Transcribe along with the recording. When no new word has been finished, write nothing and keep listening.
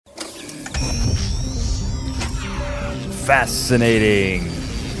fascinating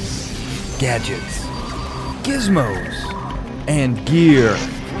gadgets, gizmos, and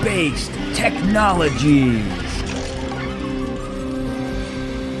gear-based technologies.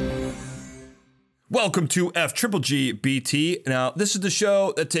 Welcome to FGGBT. Now, this is the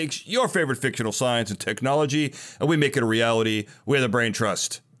show that takes your favorite fictional science and technology, and we make it a reality. We're the Brain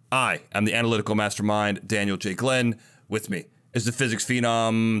Trust. I am the analytical mastermind, Daniel J. Glenn. With me is the physics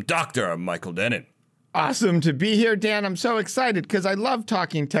phenom, Dr. Michael Dennin. Awesome to be here, Dan. I'm so excited because I love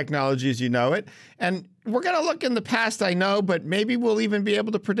talking technology as you know it. And we're going to look in the past, I know, but maybe we'll even be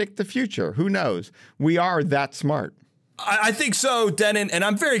able to predict the future. Who knows? We are that smart. I think so, Dennin, and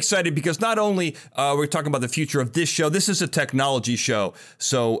I'm very excited because not only we're talking about the future of this show, this is a technology show.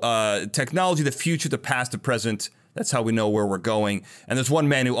 So technology, the future, the past, the present, that's how we know where we're going. And there's one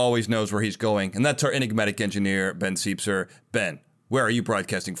man who always knows where he's going, and that's our enigmatic engineer, Ben Siepser. Ben, where are you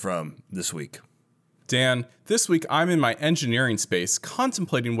broadcasting from this week? Dan, this week I'm in my engineering space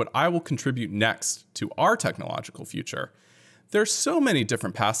contemplating what I will contribute next to our technological future. There's so many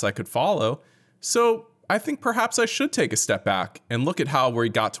different paths I could follow, so I think perhaps I should take a step back and look at how we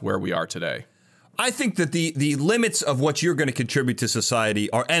got to where we are today. I think that the limits of what you're going to contribute to society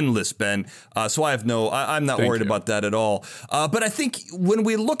are endless, Ben. So I'm not worried about that at all. But I think when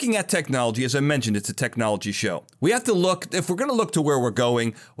we're looking at technology, as I mentioned, it's a technology show. We have to look, if we're going to look to where we're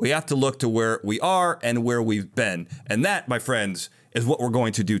going, we have to look to where we are and where we've been. And that, my friends, is what we're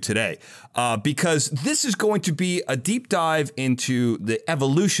going to do today. Because this is going to be a deep dive into the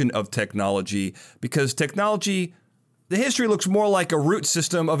evolution of technology, because technology, the history looks more like a root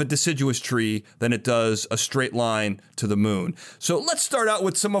system of a deciduous tree than it does a straight line to the moon. So let's start out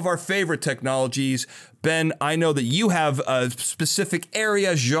with some of our favorite technologies. Ben, I know that you have a specific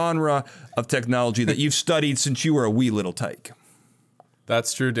area, genre of technology that you've studied since you were a wee little tyke.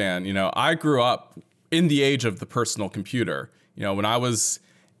 That's true, Dan. You know, I grew up in the age of the personal computer. You know, when I was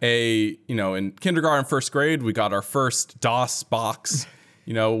in kindergarten, first grade, we got our first DOS box,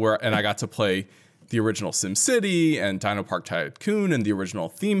 and I got to play the original SimCity and Dino Park Tycoon and the original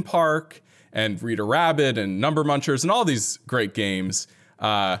Theme Park and Rita Rabbit and Number Munchers and all these great games.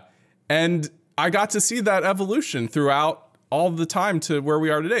 And I got to see that evolution throughout all the time to where we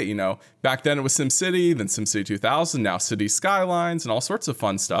are today. You know, back then it was SimCity, then SimCity 2000, now City Skylines and all sorts of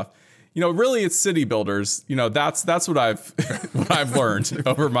fun stuff. You know, really it's city builders. You know, that's what I've what I've learned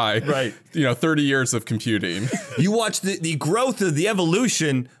over my 30 years of computing. You watch the growth of the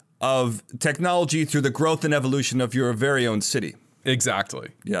evolution of technology through the growth and evolution of your very own city. Exactly.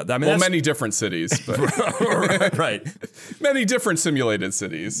 Yeah. I mean, many different cities, but right. Many different simulated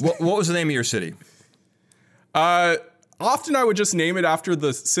cities. What was the name of your city? Often I would just name it after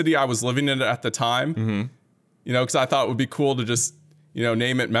the city I was living in at the time. Mm-hmm. You know, because I thought it would be cool to just,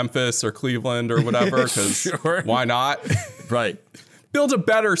 name it Memphis or Cleveland or whatever, because sure. Why not? Right. Build a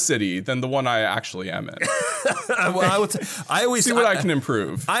better city than the one I actually am in. Well, I always see what I can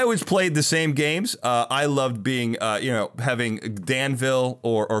improve. I always played the same games. I loved being, having Danville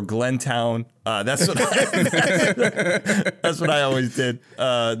or Glentown. That's what that's what I always did.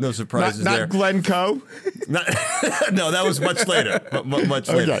 No surprises there. Not Glencoe? No, that was much later. Much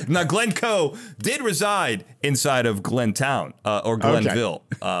later. Okay. Now, Glencoe did reside inside of Glentown or Glenville.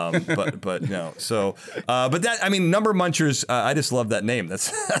 Okay. But no. So, but that, I mean, Number Munchers, I just love that name.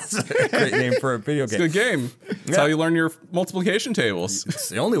 That's a great name for a video game. It's a good game. That's how you learn your multiplication tables. It's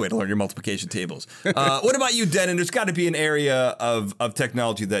the only way to learn your multiplication tables. What about you, Dennin? There's got to be an area of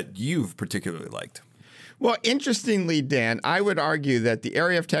technology that you've particularly liked. Well, interestingly, Dan, I would argue that the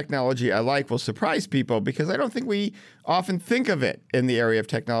area of technology I like will surprise people because I don't think we often think of it in the area of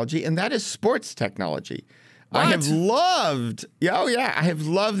technology, and that is sports technology. What? I have loved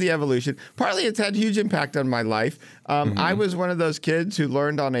the evolution. Partly it's had huge impact on my life. I was one of those kids who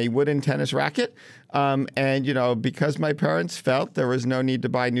learned on a wooden tennis racket. And, because my parents felt there was no need to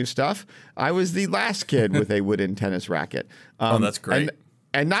buy new stuff, I was the last kid with a wooden tennis racket. That's great.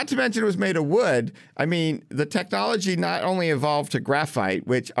 And not to mention it was made of wood. I mean, the technology not only evolved to graphite,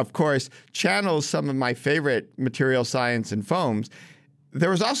 which, of course, channels some of my favorite material science and foams. There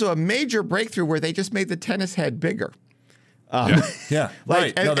was also a major breakthrough where they just made the tennis head bigger. Yeah,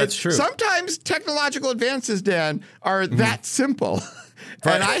 right. No, that's true. Sometimes technological advances, Dan, are that simple.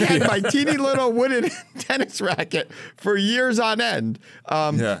 And I had my teeny little wooden tennis racket for years on end.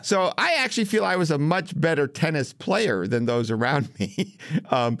 So I actually feel I was a much better tennis player than those around me.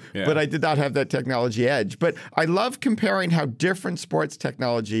 But I did not have that technology edge. But I love comparing how different sports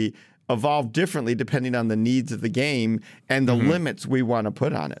technology evolve differently depending on the needs of the game and the limits we want to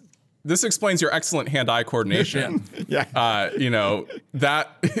put on it. this explains your excellent hand-eye coordination. Yeah.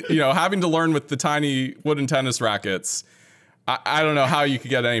 Having to learn with the tiny wooden tennis rackets, I don't know how you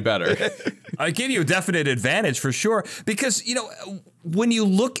could get any better. I give you a definite advantage for sure, because, when you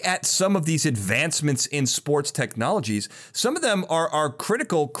look at some of these advancements in sports technologies, some of them are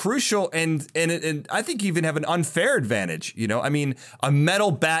critical, crucial, and I think even have an unfair advantage. I mean, a metal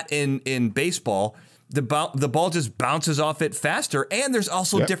bat in baseball, the ball just bounces off it faster. And there's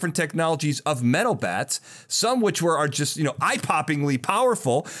also different technologies of metal bats, some which are just, eye-poppingly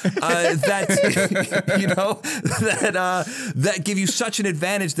powerful, that give you such an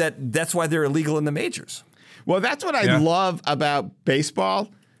advantage that's why they're illegal in the majors. Well, that's what I love about baseball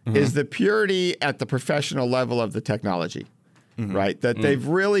is the purity at the professional level of the technology, right? That they've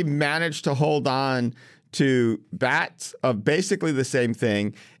really managed to hold on to bats of basically the same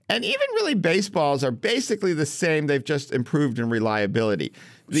thing. And even really baseballs are basically the same. They've just improved in reliability.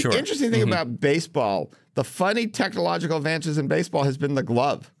 The interesting thing about baseball, the funny technological advances in baseball has been the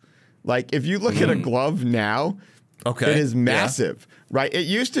glove. Like if you look at a glove now, it is massive, right? It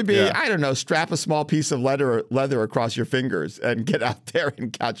used to be, I don't know, strap a small piece of leather across your fingers and get out there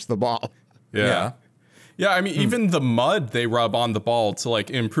and catch the ball. Yeah. Yeah, I mean, even the mud they rub on the ball to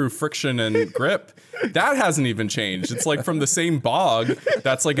like improve friction and grip, that hasn't even changed. It's like from the same bog.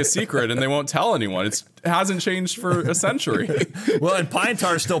 That's like a secret, and they won't tell anyone. It hasn't changed for a century. Well, and pine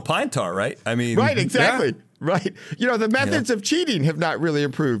tar is still pine tar, right? I mean, right, exactly. Yeah. Right. The methods of cheating have not really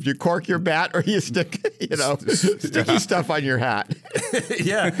improved. You cork your bat or you stick, sticky stuff on your hat.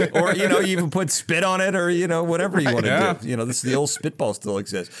 Or, you even put spit on it or, whatever you want to do. The old spitball still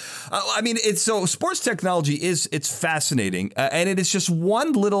exists. So sports technology it's fascinating. And it is just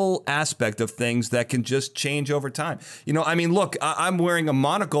one little aspect of things that can just change over time. Look, I'm wearing a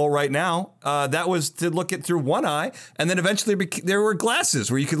monocle right now. That was to look it through one eye. And then eventually there were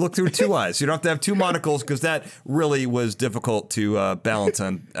glasses where you could look through two eyes. You don't have to have two monocles because that really was difficult to balance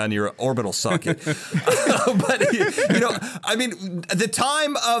on your orbital socket. But, the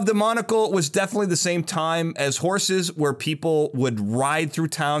time of the monocle was definitely the same time as horses, where people would ride through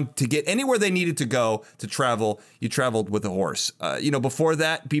town to get anywhere they needed to go to travel. You traveled with a horse. Before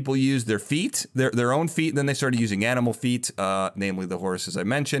that, people used their feet, their own feet, and then they started using animal feet, namely the horse, as I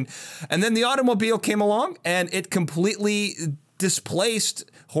mentioned. And then the automobile came along, and it completely displaced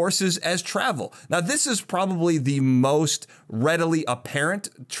horses as travel. Now, this is probably the most readily apparent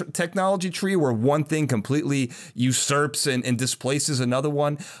technology tree where one thing completely usurps and displaces another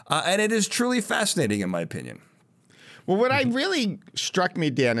one. And it is truly fascinating, in my opinion. Well, what I really struck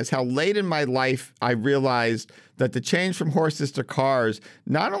me, Dan, is how late in my life I realized that the change from horses to cars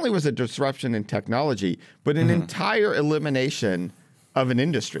not only was a disruption in technology, but an entire elimination of an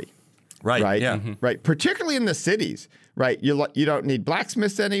industry. Right. Yeah. Right. Particularly in the cities. Right. You don't need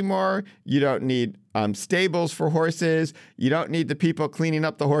blacksmiths anymore. You don't need stables for horses. You don't need the people cleaning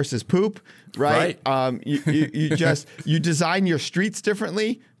up the horse's poop. Right. You design your streets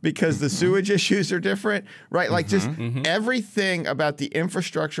differently because the sewage issues are different. Right. Like everything about the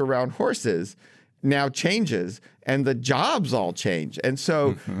infrastructure around horses now changes, and the jobs all change. And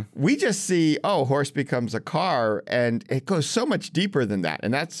so we just see, horse becomes a car, and it goes so much deeper than that.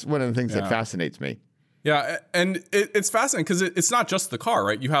 And that's one of the things that fascinates me. Yeah, and it's fascinating because it's not just the car,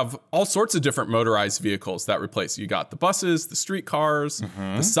 right? You have all sorts of different motorized vehicles that replace. You got the buses, the streetcars,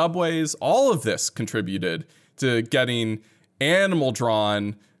 the subways. All of this contributed to getting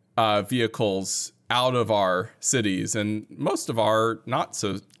animal-drawn vehicles out of our cities and most of our not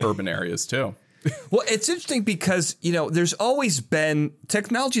so urban areas too. Well, it's interesting because, there's always been,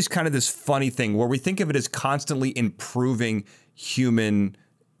 technology is kind of this funny thing where we think of it as constantly improving human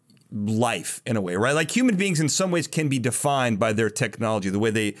life in a way, right? Like human beings in some ways can be defined by their technology, the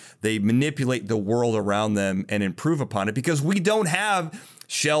way they manipulate the world around them and improve upon it, because we don't have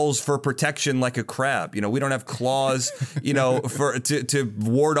shells for protection like a crab. We don't have claws, to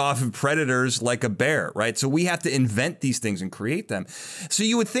ward off predators like a bear, right? So we have to invent these things and create them. So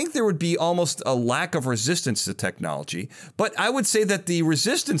you would think there would be almost a lack of resistance to technology, but I would say that the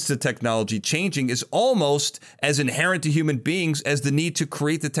resistance to technology changing is almost as inherent to human beings as the need to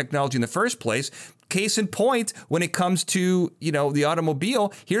create the technology in the first place. Case in point, when it comes to, the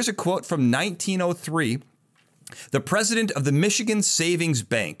automobile, here's a quote from 1903. The president of the Michigan Savings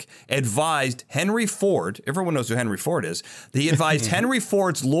Bank advised Henry Ford, everyone knows who Henry Ford is, he advised Henry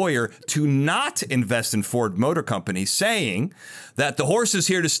Ford's lawyer to not invest in Ford Motor Company, saying that the horse is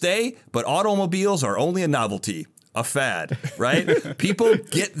here to stay, but automobiles are only a novelty. a fad, right? People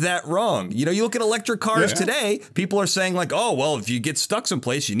get that wrong. You look at electric cars today, people are saying like, oh, well, if you get stuck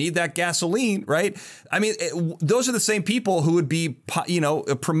someplace, you need that gasoline, right? I mean, those are the same people who would be,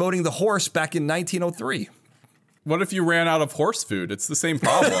 promoting the horse back in 1903. What if you ran out of horse food? It's the same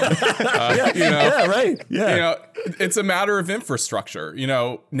problem. Right. Yeah. It's a matter of infrastructure.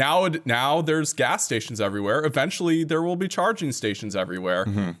 Now there's gas stations everywhere. Eventually there will be charging stations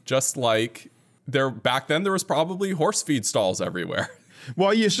everywhere. Just like back then there was probably horse feed stalls everywhere.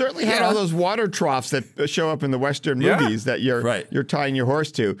 Well, you certainly had all those water troughs that show up in the Western movies that you're tying your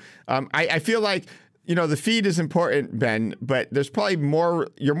horse to. I feel like, the feed is important, Ben, but there's probably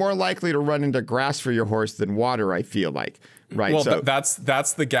you're more likely to run into grass for your horse than water, I feel like. Right. Well, that's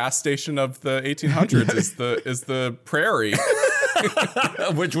the gas station of the 1800s is the prairie.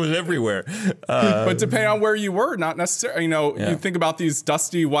 Which was everywhere. But depending on where you were, not necessarily, you think about these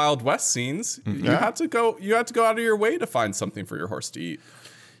dusty Wild West scenes, you had to go out of your way to find something for your horse to eat.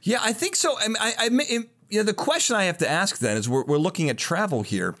 Yeah, I think so. The question I have to ask then is we're looking at travel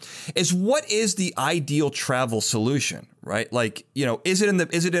here is what is the ideal travel solution, right? Like, is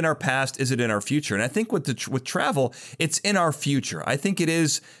it in our past? Is it in our future? And I think with travel, it's in our future. I think it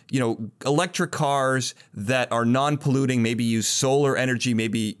is, electric cars that are non-polluting, maybe use solar energy,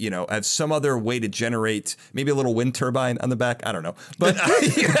 maybe, have some other way to generate maybe a little wind turbine on the back. I don't know. But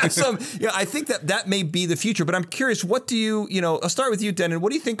I think that may be the future. But I'm curious, what do you, I'll start with you, Denon.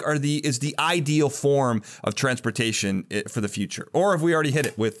 What do you think is the ideal form of transportation for the future? Or have we already hit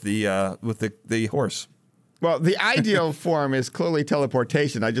it with the horse? Well, the ideal form is clearly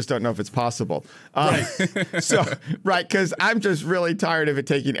teleportation. I just don't know if it's possible. Right. Because I'm just really tired of it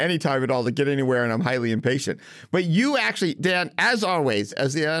taking any time at all to get anywhere, and I'm highly impatient. But you actually, Dan, as always,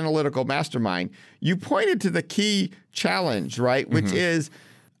 as the analytical mastermind, you pointed to the key challenge, right? Which is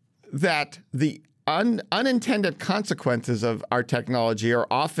that the unintended consequences of our technology are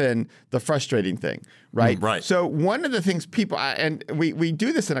often the frustrating thing, right? Right. So one of the things people, and we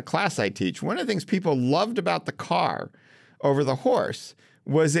do this in a class I teach, one of the things people loved about the car over the horse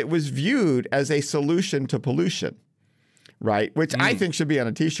was it was viewed as a solution to pollution, right? Which I think should be on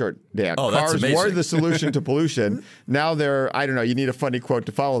a T-shirt, Dan. Oh, Cars that's amazing. were the solution to pollution. Now they're, I don't know, you need a funny quote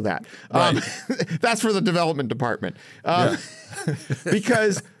to follow that. Right. That's for the development department.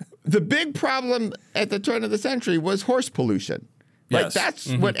 Because the big problem at the turn of the century was horse pollution. Right? Yes.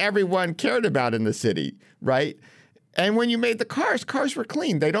 That's what everyone cared about in the city, right? And when you made the cars were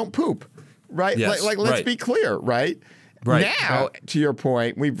clean. They don't poop, right? Yes. Let's be clear, right? Right. Now, to your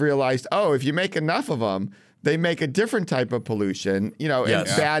point, we've realized, if you make enough of them, they make a different type of pollution, and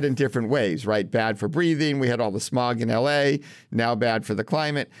bad in different ways, right? Bad for breathing. We had all the smog in LA, now bad for the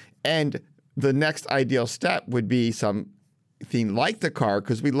climate. And the next ideal step would be something like the car,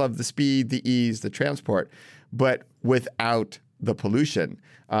 because we love the speed, the ease, the transport, but without the pollution.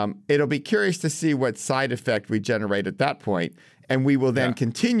 It'll be curious to see what side effect we generate at that point, and we will then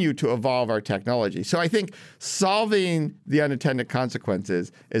continue to evolve our technology. So I think solving the unintended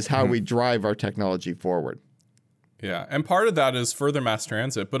consequences is how we drive our technology forward. Yeah, and part of that is further mass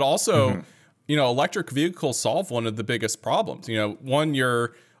transit, but also, electric vehicles solve one of the biggest problems. One,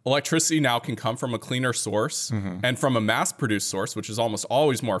 your electricity now can come from a cleaner source and from a mass-produced source, which is almost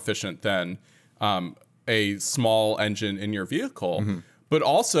always more efficient than a small engine in your vehicle. But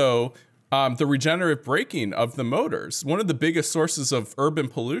also the regenerative braking of the motors. One of the biggest sources of urban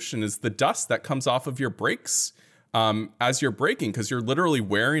pollution is the dust that comes off of your brakes as you're braking, because you're literally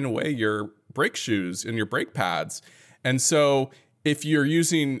wearing away your brake shoes and your brake pads. And so if you're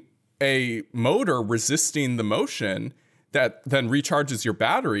using a motor resisting the motion that then recharges your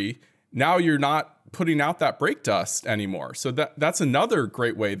battery, now you're not putting out that brake dust anymore. So that's another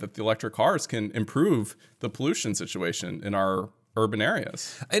great way that the electric cars can improve the pollution situation in our urban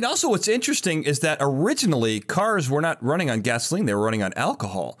areas. And also what's interesting is that originally cars were not running on gasoline, they were running on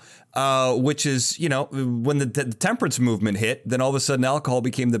alcohol, which is, when the temperance movement hit, then all of a sudden alcohol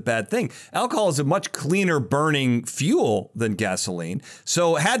became the bad thing. Alcohol is a much cleaner burning fuel than gasoline.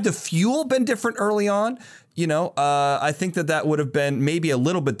 So had the fuel been different early on, I think that would have been maybe a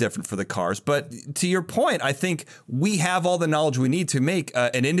little bit different for the cars. But to your point, I think we have all the knowledge we need to make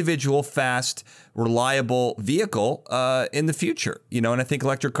an individual, fast, reliable vehicle in the future. And I think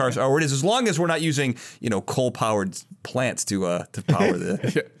electric cars are what it is, as long as we're not using, coal-powered plants to power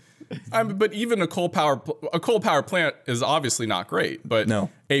the. But even a coal power plant is obviously not great. But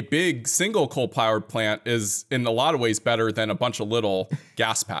a big single coal-powered plant is in a lot of ways better than a bunch of little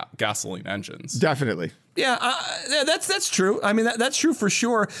gasoline engines. Definitely. Yeah, that's true. I mean, that's true for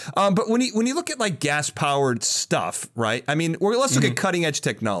sure. But when you look at like gas-powered stuff, right? I mean, let's look at cutting-edge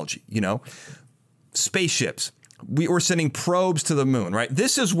technology. Spaceships, we're sending probes to the moon, right?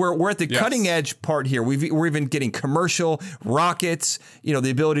 This is where we're at the cutting edge part here. We're even getting commercial rockets, the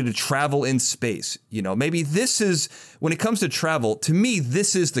ability to travel in space. Maybe this is, when it comes to travel, to me,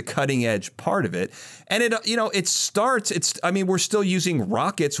 this is the cutting edge part of it. And we're still using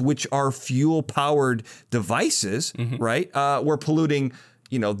rockets, which are fuel powered devices, right? We're polluting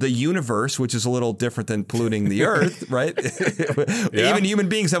the universe, which is a little different than polluting the earth, right? Even human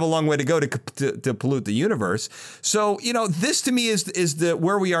beings have a long way to go to pollute the universe. So, this to me is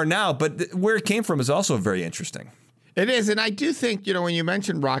where we are now, but where it came from is also very interesting. It is. And I do think, when you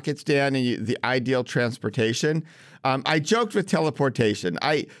mentioned rockets, Dan, and the ideal transportation, I joked with teleportation.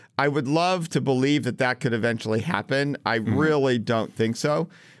 I would love to believe that could eventually happen. I really don't think so.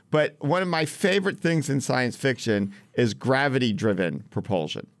 But one of my favorite things in science fiction is gravity-driven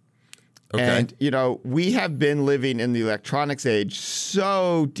propulsion. Okay. And, we have been living in the electronics age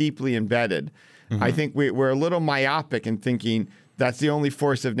so deeply embedded. I think we're a little myopic in thinking that's the only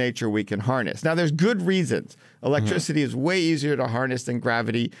force of nature we can harness. Now, there's good reasons. Electricity is way easier to harness than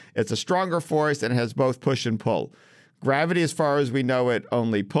gravity. It's a stronger force and it has both push and pull. Gravity, as far as we know it,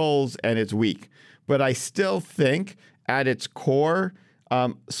 only pulls and it's weak. But I still think at its core,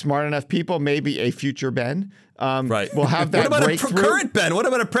 smart enough people, maybe a future Ben, will have that breakthrough. What about a current Ben? What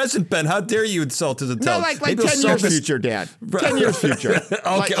about a present Ben? How dare you insult his intelligence? No, like 10 years future, Dan. 10 years future. In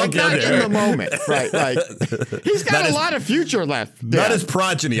the moment. Right. Like, he's got a lot of future left. Dan. Not his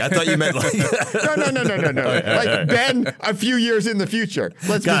progeny. I thought you meant like... No. Like Ben a few years in the future.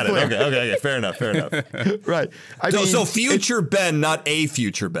 Let's be clear. Okay. Fair enough. Right. So future Ben, not a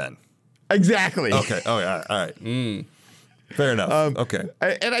future Ben. Exactly. Okay. Oh, yeah. All right. Fair enough. Okay.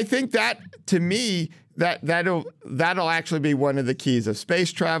 And I think that, to me, that'll actually be one of the keys of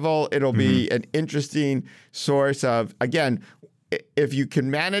space travel. It'll be an interesting source of, again, if you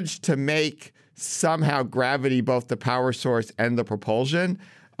can manage to make somehow gravity both the power source and the propulsion,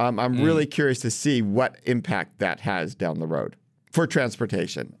 I'm really curious to see what impact that has down the road for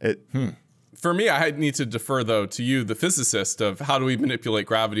transportation. For me, I need to defer, though, to you, the physicist, of how do we manipulate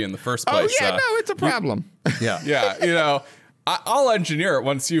gravity in the first place? Oh, yeah, no, it's a problem. Yeah, I'll engineer it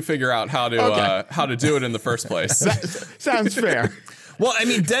once you figure out how to do it in the first place. Sounds fair. Well, I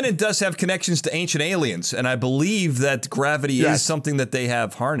mean, Denon does have connections to ancient aliens, and I believe that gravity is something that they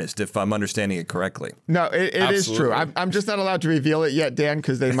have harnessed, if I'm understanding it correctly. No, it is true. I'm just not allowed to reveal it yet, Dan,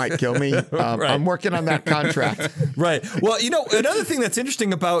 because they might kill me. Right. I'm working on that contract. Right. Well, another thing that's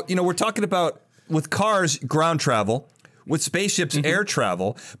interesting about, we're talking about with cars, ground travel, with spaceships, air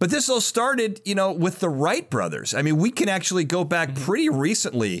travel. But this all started, with the Wright brothers. I mean, we can actually go back pretty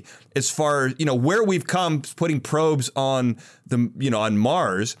recently as far as, where we've come putting probes on on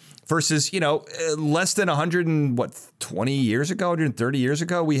Mars versus, less than 120 years ago, 130 years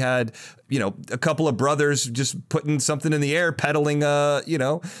ago, we had, a couple of brothers just putting something in the air, pedaling,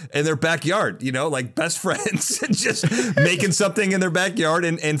 in their backyard, like best friends, just making something in their backyard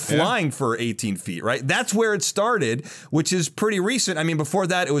and flying for 18 feet, right? That's where it started, which is pretty recent. I mean, before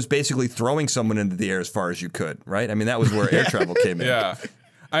that, it was basically throwing someone into the air as far as you could, right? I mean, that was where air travel came in. Yeah.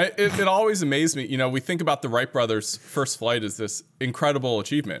 It always amazed me. We think about the Wright brothers' first flight as this incredible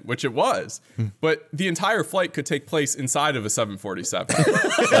achievement, which it was, but the entire flight could take place inside of a 747.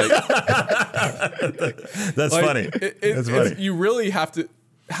 That's funny. That's funny. You really have to,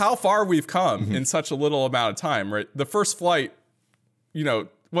 how far we've come in such a little amount of time, right? The first flight,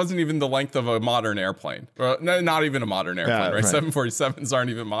 wasn't even the length of a modern airplane. Or, no, not even a modern airplane, right? 747s aren't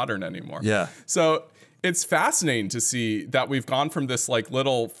even modern anymore. Yeah. So it's fascinating to see that we've gone from this like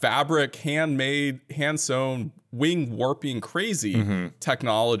little fabric, handmade, hand-sewn, wing warping, crazy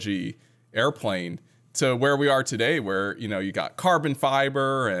technology airplane to where we are today, where, you got carbon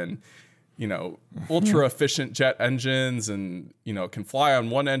fiber and, ultra efficient jet engines and, can fly on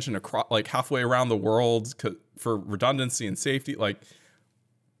one engine across, like halfway around the world for redundancy and safety. Like,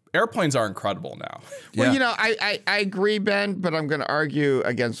 airplanes are incredible now. Well, I agree, Ben, but I'm going to argue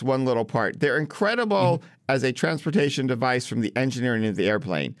against one little part. They're incredible as a transportation device from the engineering of the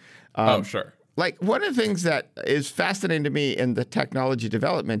airplane. Sure. Like, one of the things that is fascinating to me in the technology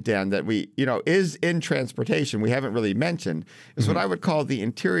development, Dan, that we, is in transportation, we haven't really mentioned, is what I would call the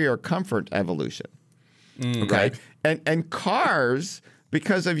interior comfort evolution. Okay. Right? And cars,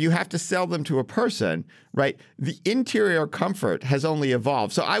 because of you have to sell them to a person, right? The interior comfort has only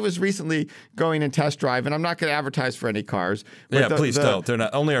evolved. So I was recently going and test drive, and I'm not going to advertise for any cars. But please don't. They're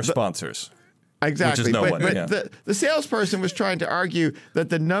not only our sponsors. Exactly. Which is no one. But the salesperson was trying to argue that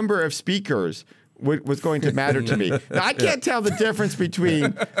the number of speakers was going to matter to me. Now, I can't tell the difference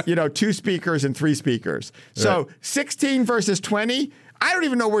between, 2 speakers and 3 speakers. So 16 versus 20, I don't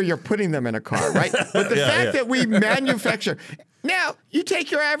even know where you're putting them in a car, right? But the fact that we manufacture. Now, you take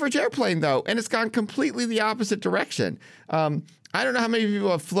your average airplane, though, and it's gone completely the opposite direction. I don't know how many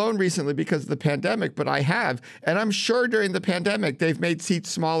people have flown recently because of the pandemic, but I have. And I'm sure during the pandemic, they've made seats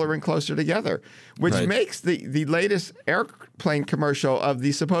smaller and closer together, which makes the latest airplane commercial of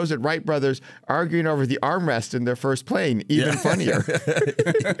the supposed Wright brothers arguing over the armrest in their first plane even funnier.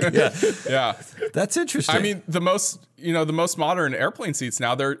 Yeah. That's interesting. I mean, the most modern airplane seats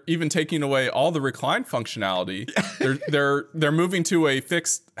now, they're even taking away all the recline functionality. They're moving to a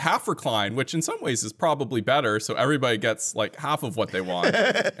fixed half recline, which in some ways is probably better. So everybody gets like half of what they want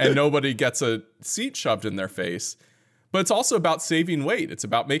and nobody gets a seat shoved in their face. But it's also about saving weight. It's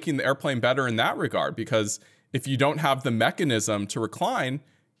about making the airplane better in that regard, because if you don't have the mechanism to recline,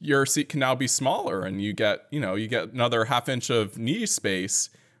 your seat can now be smaller and you get another half inch of knee space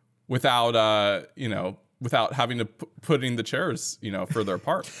without having to putting the chairs, further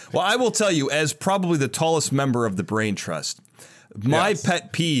apart. Well, I will tell you, as probably the tallest member of the Brain Trust, my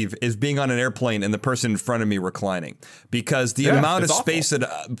pet peeve is being on an airplane and the person in front of me reclining, because the amount of space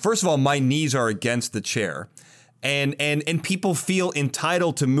that, first of all, my knees are against the chair. And people feel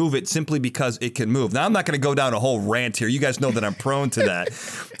entitled to move it simply because it can move. Now, I'm not going to go down a whole rant here. You guys know that I'm prone to that,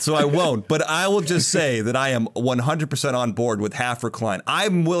 so I won't. But I will just say that I am 100% on board with half recline.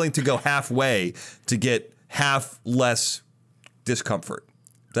 I'm willing to go halfway to get half less discomfort.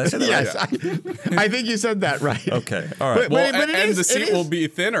 Did I say that yes, right? I think you said that right. Okay, all right. But the seat will be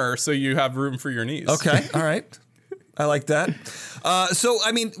thinner, so you have room for your knees. Okay, all right. I like that. So,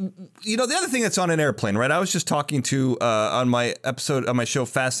 I mean, the other thing that's on an airplane, right? I was just talking to, on my show,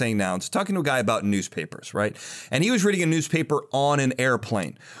 Fascinating Nouns, talking to a guy about newspapers, right? And he was reading a newspaper on an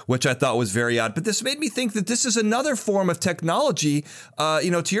airplane, which I thought was very odd. But this made me think that this is another form of technology,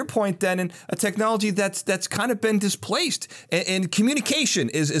 to your point, Dan, and a technology that's kind of been displaced. And communication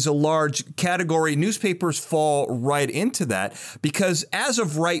is a large category. Newspapers fall right into that, because as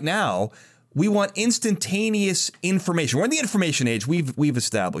of right now, we want instantaneous information. We're in the information age. We've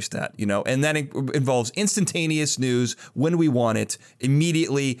established that, and that involves instantaneous news when we want it,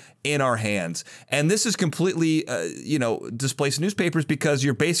 immediately in our hands. And this is completely, displaced newspapers, because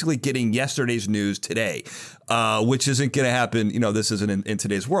you're basically getting yesterday's news today, which isn't going to happen. This isn't in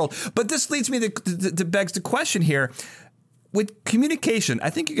today's world. But this leads me to begs the question here. With communication, I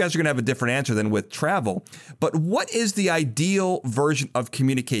think you guys are going to have a different answer than with travel. But what is the ideal version of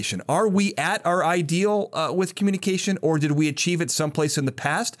communication? Are we at our ideal with communication, or did we achieve it someplace in the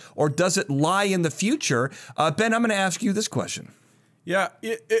past, or does it lie in the future? Ben, I'm going to ask you this question. Yeah,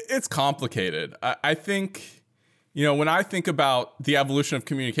 it's complicated. I think, when I think about the evolution of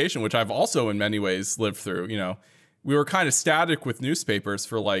communication, which I've also in many ways lived through, we were kind of static with newspapers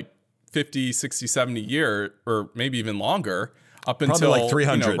for like 50, 60, 70 years, or maybe even longer, up until like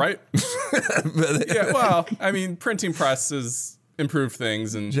 300, right? Yeah, well, I mean, printing press has improved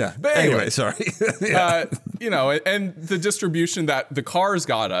things, and but anyway, sorry. And the distribution that the cars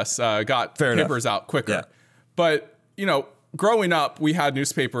got us got papers out quicker. Yeah. But growing up, we had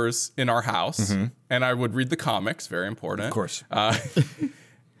newspapers in our house, and I would read the comics. Very important, of course.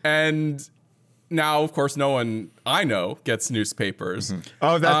 And now, of course, no one I know gets newspapers.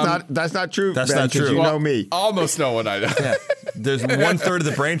 Oh, that's not true. That's Ben, not true. You know me. Almost no one I know. Yeah. There's 1/3 of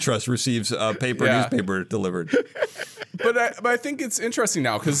the Brain Trust receives newspaper delivered. But I think it's interesting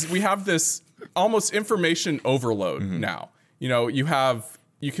now, because we have this almost information overload now. You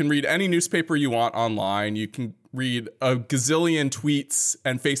can read any newspaper you want online. You can read a gazillion tweets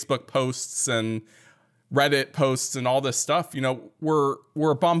and Facebook posts and Reddit posts and all this stuff.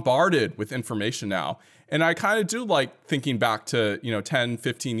 We're bombarded with information now. And I kind of do like thinking back to, 10,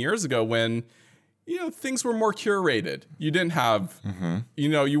 15 years ago when, things were more curated. You didn't have,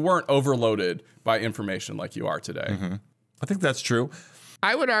 you weren't overloaded by information like you are today. I think that's true.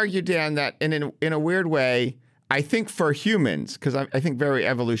 I would argue, Dan, that in a weird way, I think for humans, because I think very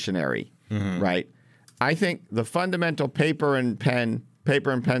evolutionary, right? I think the fundamental paper and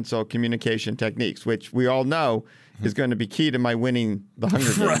pencil communication techniques, which we all know is going to be key to my winning the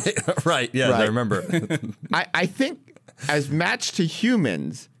Hunger Games. Right. Yeah, right. I remember. I think as matched to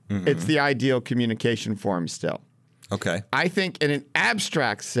humans, it's the ideal communication form still. Okay. I think in an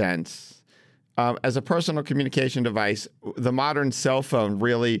abstract sense, as a personal communication device, the modern cell phone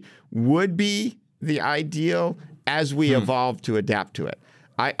really would be the ideal as we evolve to adapt to it.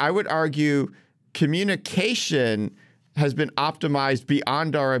 I would argue communication has been optimized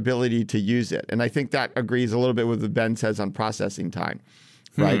beyond our ability to use it. And I think that agrees a little bit with what Ben says on processing time,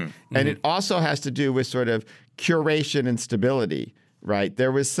 right? And it also has to do with sort of curation and stability, right?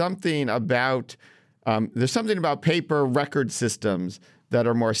 There was something about There's something about paper record systems that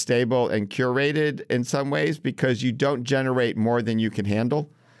are more stable and curated in some ways because you don't generate more than you can handle.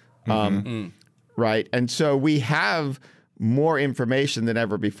 Right. And so we have more information than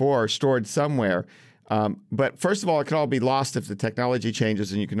ever before stored somewhere. But first of all, it can all be lost if the technology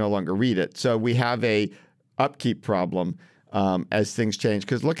changes and you can no longer read it. So we have a upkeep problem as things change.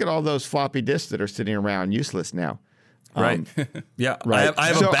 Because look at all those floppy disks that are sitting around useless now. Right. Yeah. Right. I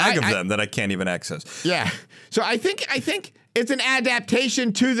have a bag of them that I can't even access. Yeah. So I think it's an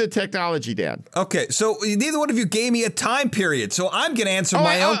adaptation to the technology, Dan. Okay, so neither one of you gave me a time period, so I'm going to answer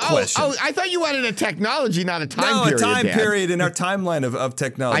my own question. I thought you wanted a technology, not a time period. No, a time Dan. period in our timeline of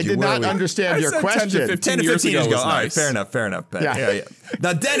technology. I did not understand your question. 10 to 15 years ago. All right, fair enough, Ben. Yeah.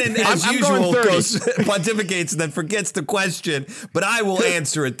 Now, Denon, as I'm usual, pontificates and then forgets the question, but I will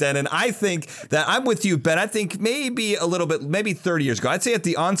answer it, Denon. I think that I'm with you, Ben. I think maybe a little bit, maybe 30 years ago. I'd say at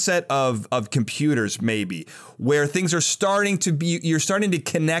the onset of computers, maybe, where things are you're starting to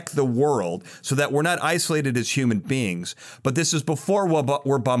connect the world so that we're not isolated as human beings. But this is before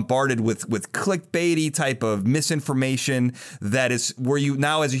we're bombarded with clickbaity type of misinformation that is where you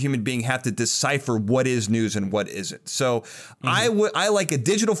now as a human being have to decipher what is news and what isn't. So I like a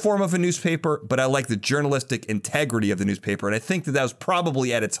digital form of a newspaper, but I like the journalistic integrity of the newspaper. And I think that was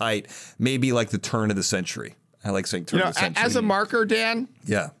probably at its height, maybe like the turn of the century. I like saying turn of the century. As a marker, Dan,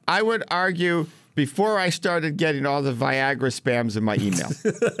 I would argue before I started getting all the Viagra spams in my email.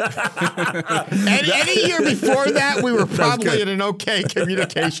 any year before that, we were probably in an okay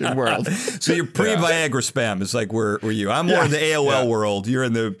communication world. So you're pre-Viagra spam is like where you? I'm more in the AOL world. You're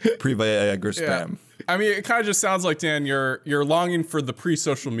in the pre-Viagra spam. I mean, it kind of just sounds like, Dan, you're longing for the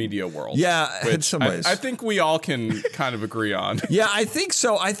pre-social media world. Yeah, in some ways. I think we all can kind of agree on. Yeah, I think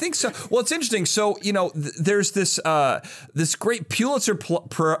so. Well, it's interesting. So, there's this great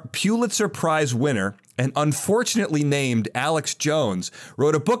Pulitzer Prize winner and unfortunately named Alex Jones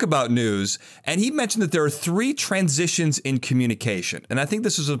wrote a book about news, and he mentioned that there are 3 transitions in communication. And I think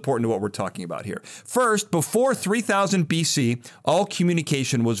this is important to what we're talking about here. First, before 3000 BC, all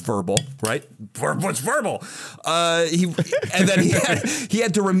communication was verbal, right? What's verbal? You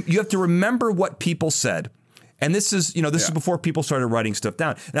have to remember what people said. And this is before people started writing stuff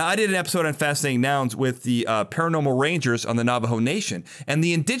down. Now, I did an episode on Fascinating Nouns with the Paranormal Rangers on the Navajo Nation. And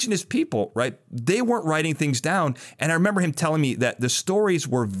the indigenous people, right, they weren't writing things down. And I remember him telling me that the stories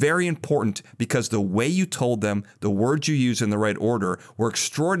were very important because the way you told them, the words you used in the right order were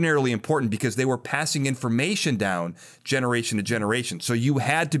extraordinarily important because they were passing information down generation to generation. So you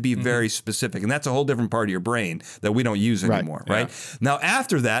had to be very specific. And that's a whole different part of your brain that we don't use anymore, right? Yeah. Now,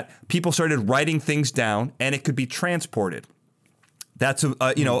 after that, people started writing things down, and it could be transported. That's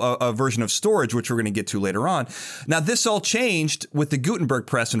a version of storage, which we're going to get to later on. Now, this all changed with the Gutenberg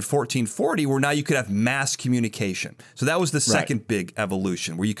press in 1440, where now you could have mass communication. So that was the second big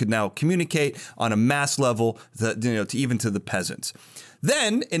evolution, where you could now communicate on a mass level, even to the peasants.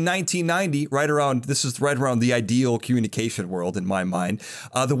 Then in 1990, right around the ideal communication world in my mind,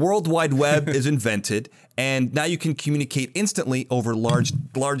 the World Wide Web is invented, and now you can communicate instantly over large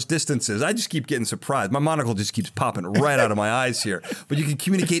distances. I just keep getting surprised. My monocle just keeps popping right out of my eyes here. But you can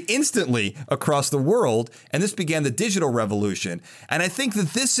communicate instantly across the world, and this began the digital revolution. And I think that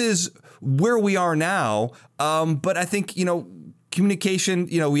this is where we are now. But I think, communication,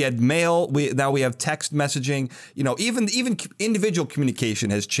 we had mail, now we have text messaging, even individual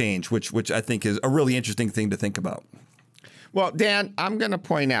communication has changed, which I think is a really interesting thing to think about. Well, Dan, I'm going to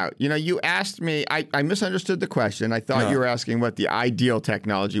point out, you asked me, I misunderstood the question. I thought you were asking what the ideal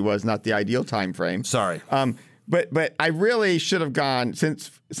technology was, not the ideal time frame. Sorry. But I really should have gone,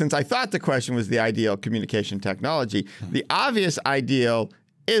 since I thought the question was the ideal communication technology, the obvious ideal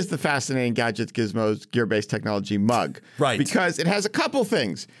is the Fascinating Gadgets, Gizmos, Gear-Based Technology mug. Right. Because it has a couple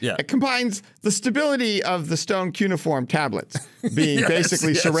things. Yeah. It combines the stability of the stone cuneiform tablets being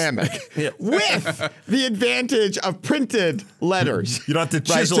basically ceramic with the advantage of printed letters. You don't have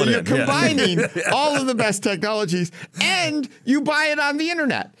to chisel it in. So you're combining all of the best technologies, and you buy it on the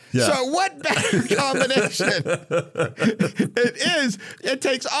internet. Yeah. So what better combination? It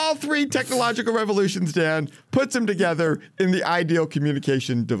takes all 3 technological revolutions, Dan, puts them together in the ideal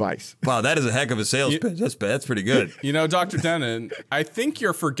communication device. Wow, that is a heck of a sales pitch. That's pretty good. Dr. Denon, I think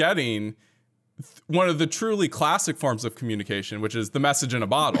you're forgetting one of the truly classic forms of communication, which is the message in a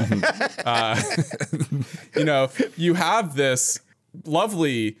bottle. You have this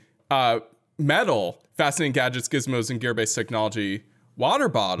lovely metal Fascinating Gadgets, Gizmos, and Gear-Based Technology water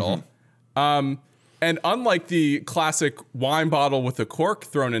bottle. And unlike the classic wine bottle with a cork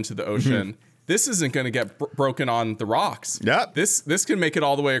thrown into the ocean, this isn't going to get broken on the rocks. Yep. This can make it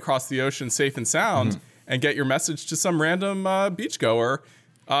all the way across the ocean safe and sound and get your message to some random beachgoer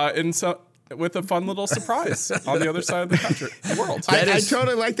with a fun little surprise on the other side of the world. I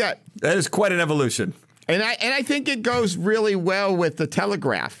totally like that. That is quite an evolution. And I think it goes really well with the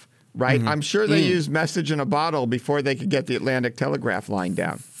telegraph, right? I'm sure they used message in a bottle before they could get the Atlantic Telegraph line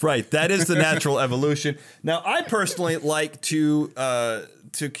down. Right. That is the natural evolution. Now, I personally like to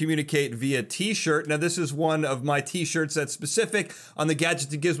communicate via T-shirt. Now, this is one of my T-shirts that's specific on the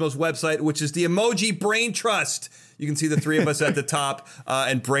Gadgets and Gizmos website, which is the emoji Brain Trust. You can see the three of us at the top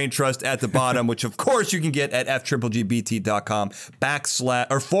and Brain Trust at the bottom, which of course you can get at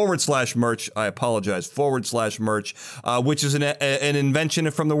fGGBT.com//merch. I apologize, /merch, which is an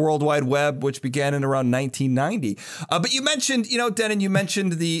invention from the World Wide Web, which began in around 1990. But you mentioned, Denon, you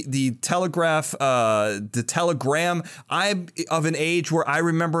mentioned the telegraph, the telegram. I'm of an age where I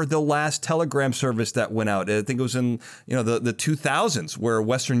remember the last telegram service that went out. I think it was in the 2000s where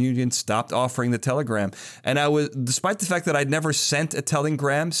Western Union stopped offering the telegram, and I was. Despite the fact that I'd never sent a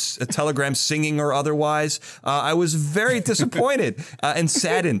telegram singing or otherwise, I was very disappointed and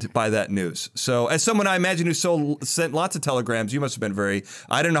saddened by that news. So as someone I imagine who sent lots of telegrams, you must have been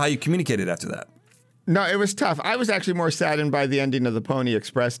I don't know how you communicated after that. No, it was tough. I was actually more saddened by the ending of the Pony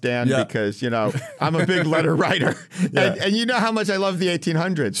Express, Dan, because, I'm a big letter writer. And you know how much I love the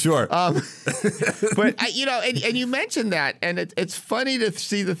 1800s. Sure. But, and you mentioned that, and it's funny to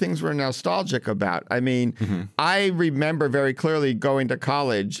see the things we're nostalgic about. I mean, I remember very clearly going to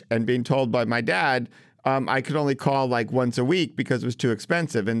college and being told by my dad, I could only call like once a week because it was too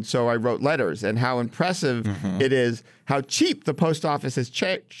expensive. And so I wrote letters, and how impressive it is how cheap the post office has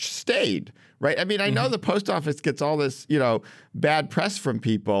stayed. Right. I mean, I know the post office gets all this, bad press from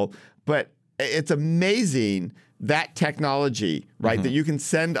people, but it's amazing that technology, right, that you can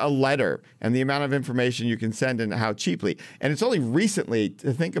send a letter and the amount of information you can send and how cheaply. And it's only recently,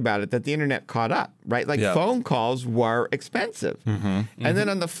 to think about it, that the internet caught up, right? Like phone calls were expensive. And then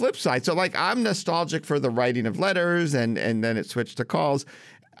on the flip side, so like I'm nostalgic for the writing of letters and then it switched to calls.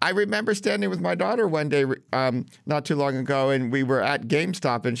 I remember standing with my daughter one day not too long ago, and we were at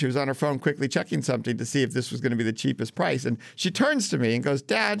GameStop, and she was on her phone quickly checking something to see if this was going to be the cheapest price. And she turns to me and goes,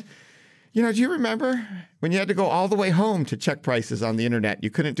 "Dad, do you remember when you had to go all the way home to check prices on the internet?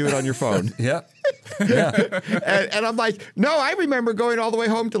 You couldn't do it on your phone." Yeah. And I'm like, "No, I remember going all the way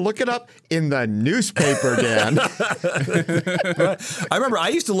home to look it up in the newspaper, Dan." I remember I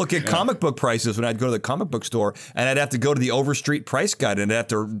used to look at comic book prices when I'd go to the comic book store, and I'd have to go to the Overstreet Price Guide, and I'd have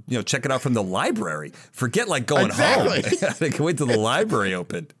to check it out from the library. Forget like going home. I had to wait till the library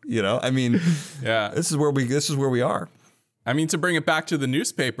opened. I mean, this is where we are. I mean, to bring it back to the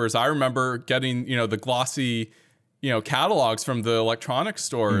newspapers, I remember getting, the glossy, catalogs from the electronics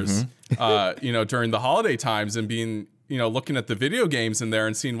stores, during the holiday times and being, looking at the video games in there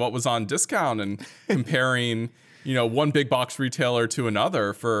and seeing what was on discount and comparing, one big box retailer to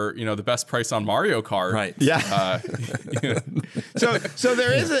another for, the best price on Mario Kart. Right. Yeah. So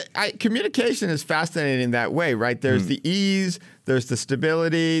there is communication is fascinating that way, right? There's the ease, there's the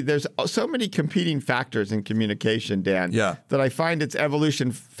stability, there's so many competing factors in communication, Dan, that I find its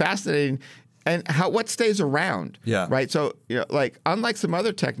evolution fascinating and what stays around. Yeah. Right. So, like unlike some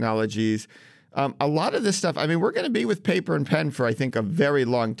other technologies, a lot of this stuff, I mean, we're going to be with paper and pen for, I think, a very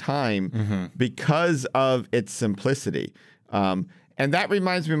long time because of its simplicity. And that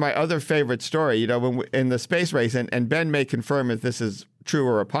reminds me of my other favorite story, when in the space race, and Ben may confirm if this is true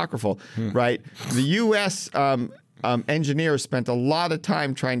or apocryphal, right? The U.S. Engineers spent a lot of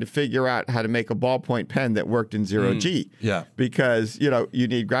time trying to figure out how to make a ballpoint pen that worked in zero G. Yeah. Because, you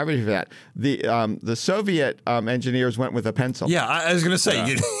need gravity for that. The Soviet engineers went with a pencil. Yeah, I was going to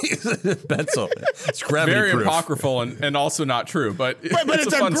say, pencil. It's gravity Very proof. Apocryphal and also not true, but it's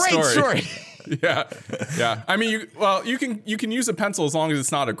a fun great story. Yeah. I mean, you can use a pencil as long as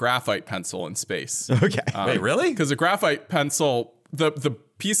it's not a graphite pencil in space. Okay. Wait, really? Because a graphite pencil, the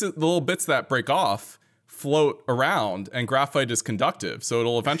little bits that break off float around, and graphite is conductive, so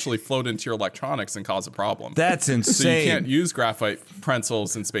it'll eventually float into your electronics and cause a problem. That's insane. So you can't use graphite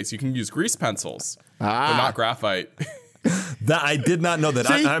pencils in space. You can use grease pencils, but not graphite. That I did not know that.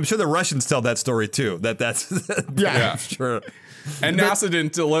 I'm sure the Russians tell that story too. That's yeah, sure. And NASA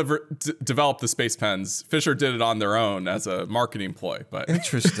didn't develop the space pens. Fisher did it on their own as a marketing ploy. But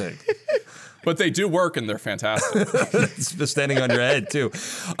interesting. But they do work, and they're fantastic. It's standing on your head too.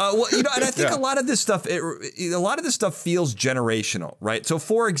 And I think a lot of this stuff feels generational, right? So,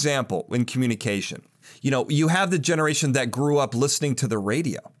 for example, in communication, you have the generation that grew up listening to the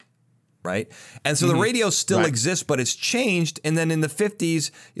radio, right? And so the radio still exists, but it's changed. And then in the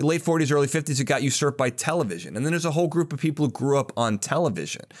 50s, late 40s, early 50s, it got usurped by television. And then there's a whole group of people who grew up on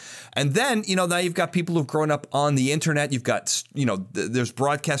television. And then, now you've got people who've grown up on the internet. You've got, there's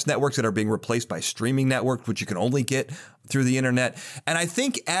broadcast networks that are being replaced by streaming networks, which you can only get through the internet. And I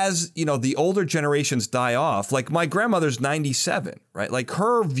think as, the older generations die off, like my grandmother's 97, right? Like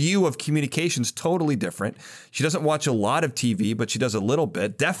her view of communication's totally different. She doesn't watch a lot of TV, but she does a little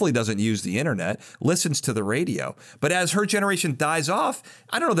bit, definitely doesn't use the internet, listens to the radio. But as her generation dies off,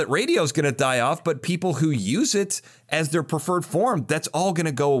 I don't know that radio is going to die off, but people who use it as their preferred form, that's all going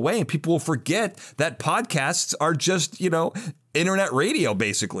to go away. And people will forget that podcasts are just, internet radio,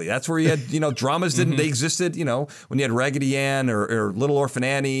 basically. That's where you had, dramas didn't, they existed, when you had Raggedy Ann or Little Orphan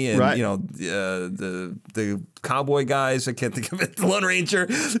Annie and, the cowboy guys, I can't think of it, the Lone Ranger,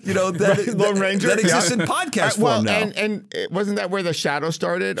 Lone Ranger that exists in podcast form now. And wasn't that where the shadow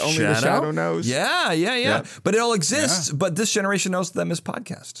started? Only the shadow knows. Yeah. But it all exists, but this generation knows them as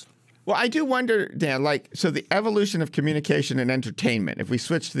podcasts. Well, I do wonder, Dan, so the evolution of communication and entertainment, if we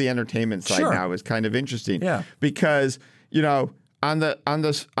switch to the entertainment side now, is kind of interesting. Yeah. Because, on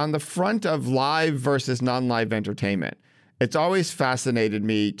the front of live versus non-live entertainment, it's always fascinated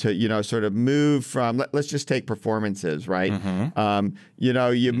me to, sort of move from, let's just take performances, right?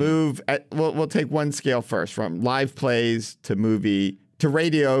 You move we'll take one scale first, from live plays to movie, to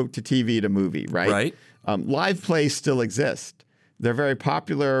radio, to TV, to movie, right? Right. Live plays still exist. They're very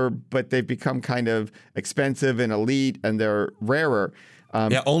popular, but they've become kind of expensive and elite, and they're rarer.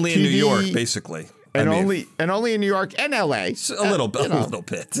 Only in New York, basically. And only in New York and L.A. A little bit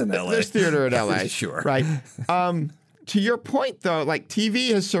in L.A. There's theater in L.A. Sure. Right. To your point, though, TV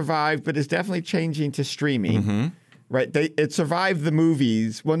has survived, but is definitely changing to streaming. Right. It survived the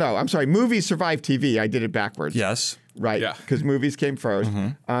movies. Well, no, I'm sorry. Movies survived TV. I did it backwards. Yes. Right. Yeah. Because movies came first.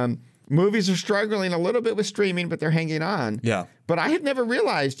 Movies are struggling a little bit with streaming, but they're hanging on. Yeah. But I had never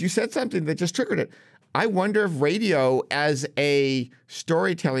realized, you said something that just triggered it. I wonder if radio as a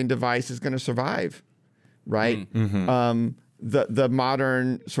storytelling device is going to survive, right? The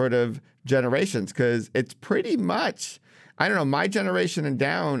modern sort of generations, because it's pretty much, I don't know, my generation and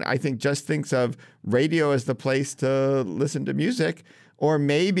down, I think just thinks of radio as the place to listen to music, or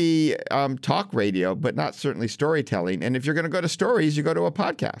maybe talk radio, but not certainly storytelling. And if you're going to go to stories, you go to a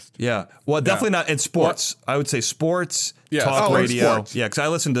podcast. Yeah. Well, definitely not in sports. I would say sports, talk radio. Sports. Yeah, because I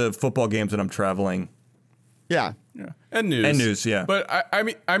listen to football games when I'm traveling. Yeah. And news. Yeah. But I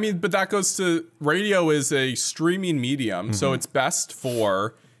mean, but that goes to, radio is a streaming medium, so it's best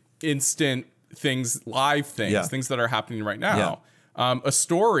for instant things, live things, things that are happening right now. A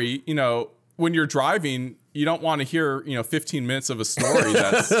story, when you're driving, you don't want to hear, 15 minutes of a story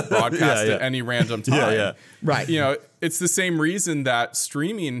that's broadcast at any random time. Right. It's the same reason that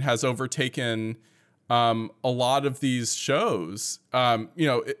streaming has overtaken a lot of these shows.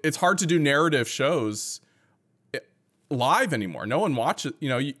 It's hard to do narrative shows live anymore. No one watches,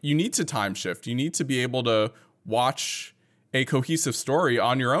 you need to time shift. You need to be able to watch a cohesive story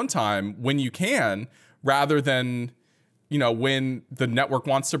on your own time when you can, rather than when the network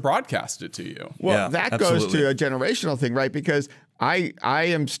wants to broadcast it to you. Well, that goes to a generational thing, right? Because I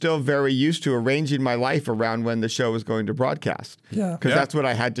am still very used to arranging my life around when the show is going to broadcast. Yeah. Because that's what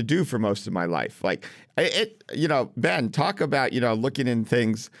I had to do for most of my life. Ben, talk about, looking in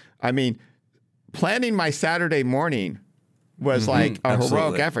things. I mean, planning my Saturday morning was like a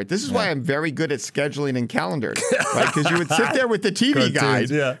heroic effort. This is why I'm very good at scheduling and calendars, right? Because you would sit there with the TV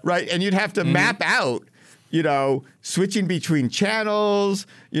guide, right? And you'd have to map out, switching between channels,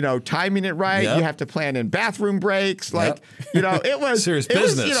 timing it right. You have to plan in bathroom breaks. It was serious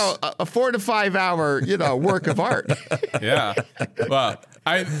business. It was, a 4 to 5 hour, work of art. Yeah. Well,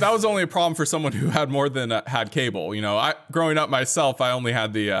 that was only a problem for someone who had more than had cable. Growing up myself, I only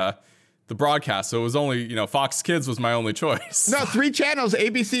had the broadcast, so it was only, Fox Kids was my only choice. No, 3 channels,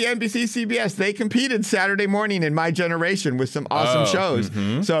 ABC, NBC, CBS, they competed Saturday morning in my generation with some awesome shows.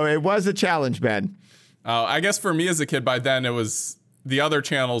 So it was a challenge, Ben. I guess for me as a kid, by then, it was, the other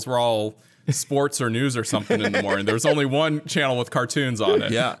channels were all sports or news or something in the morning. There was only one channel with cartoons on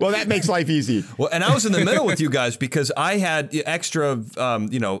it. Yeah. Well, that makes life easy. Well, and I was in the middle with you guys because I had extra,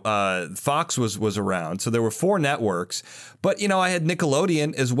 Fox was around. So there were 4 networks. But, I had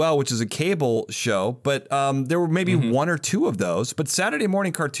Nickelodeon as well, which is a cable show. But there were maybe 1 or 2 of those. But Saturday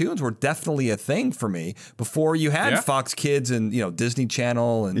morning cartoons were definitely a thing for me before you had Fox Kids and, Disney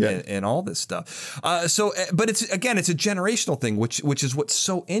Channel and all this stuff. But it's a generational thing, which is what's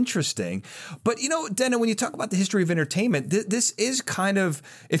so interesting. But, Denna, when you talk about the history of entertainment, this is kind of,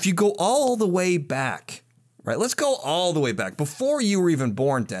 if you go all the way back, right? Let's go all the way back. Before you were even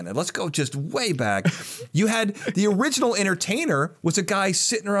born, Dennis, let's go just way back. You had the original entertainer was a guy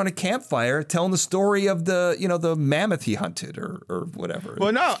sitting around a campfire telling the story of the mammoth he hunted or whatever.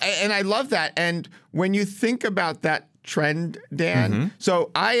 Well, no, and I love that. And when you think about that trend, Dan, so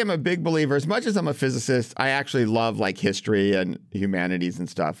I am a big believer, as much as I'm a physicist, I actually love like history and humanities and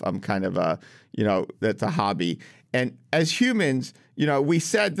stuff. I'm kind of that's a hobby. And as humans, we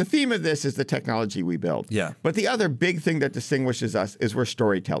said the theme of this is the technology we build. Yeah. But the other big thing that distinguishes us is we're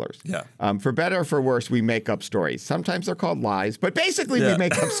storytellers. Yeah. For better or for worse, we make up stories. Sometimes they're called lies, but basically we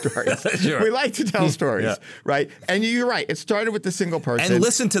make up stories. Sure. We like to tell stories, right? And you're right. It started with the single person. And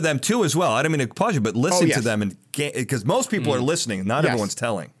listen to them too as well. I don't mean to pause you, but listen to them, because most people are listening. Not everyone's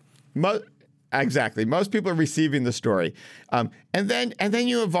telling. Exactly. Most people are receiving the story. And then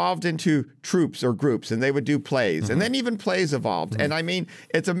you evolved into troops or groups, and they would do plays. And then even plays evolved. And I mean,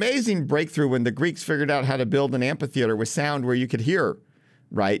 it's amazing breakthrough when the Greeks figured out how to build an amphitheater with sound where you could hear,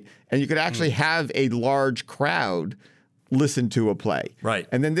 right? And you could actually have a large crowd listen to a play. Right.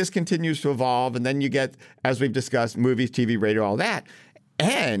 And then this continues to evolve. And then you get, as we've discussed, movies, TV, radio, all that.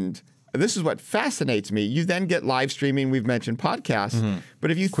 And this is what fascinates me. You then get live streaming. We've mentioned podcasts. But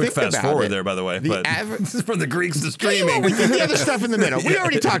if you think about it. Quick fast forward there, by the way. This is from the Greeks to streaming. We get the other stuff in the middle. We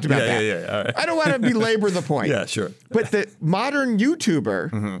already talked about that. Yeah. All right. I don't want to belabor the point. Yeah, sure. But the modern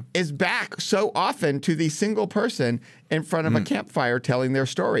YouTuber is back so often to the single person in front of a campfire telling their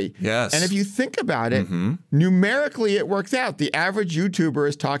story. Yes. And if you think about it, numerically it works out. The average YouTuber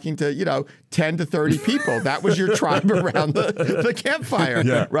is talking to, 10 to 30 people. That was your tribe around the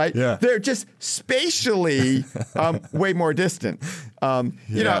campfire, right? Yeah. They're just spatially way more distant. And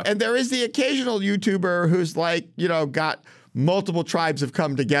there is the occasional YouTuber who's like, got multiple tribes have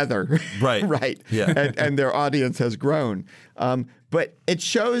come together. Right. Right. Yeah. And their audience has grown. But it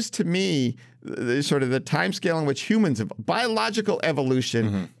shows to me sort of the time scale in which humans have biological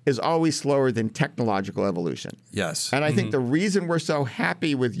evolution is always slower than technological evolution. Yes. And I think the reason we're so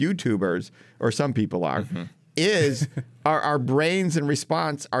happy with YouTubers, or some people are, is our brains and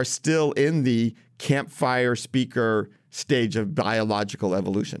response are still in the campfire speaker stage of biological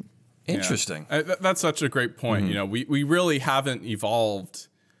evolution. Interesting. Yeah. That's such a great point. We really haven't evolved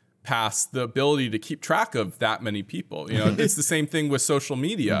past the ability to keep track of that many people. It's the same thing with social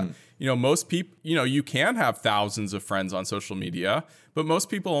media. Most people, you can have thousands of friends on social media, but most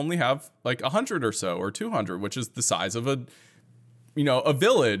people only have like 100 or so or 200, which is the size of a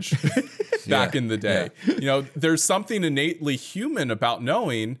village back in the day. There's something innately human about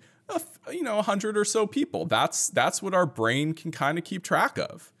knowing 100 or so people. That's what our brain can kind of keep track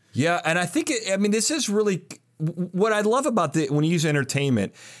of. Yeah, and I think this is really what I love about when you use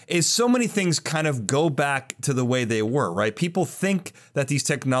entertainment is so many things kind of go back to the way they were, right? People think that these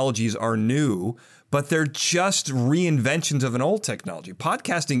technologies are new, but they're just reinventions of an old technology.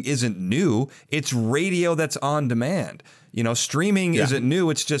 Podcasting isn't new. It's radio that's on demand. Streaming isn't new.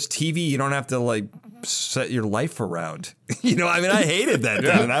 It's just TV. You don't have to set your life around. I hated that.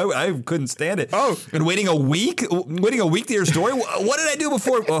 And I couldn't stand it. And waiting a week to hear a story. What did I do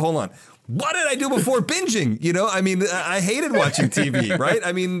before? Well, hold on. What did I do before binging? I hated watching TV, right?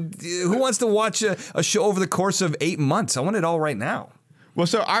 Who wants to watch a show over the course of 8 months? I want it all right now. Well,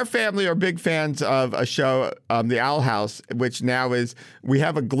 so our family are big fans of a show, The Owl House, which now is, we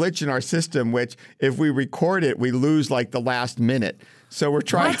have a glitch in our system, which if we record it, we lose the last minute. So we're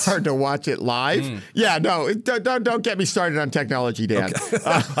trying hard to watch it live. Yeah, no, don't get me started on technology, Dan. Okay.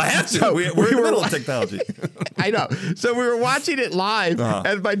 I have to. So we're in the middle of technology. I know. So we were watching it live,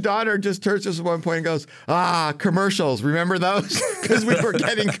 and my daughter just turns to us at one point and goes, commercials. Remember those? Because we were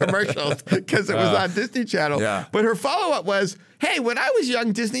getting commercials because it was on Disney Channel. Yeah. But her follow-up was, hey, when I was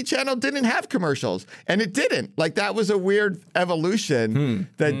young, Disney Channel didn't have commercials. And it didn't. That was a weird evolution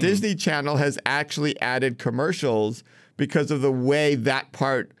that Disney Channel has actually added commercials because of the way that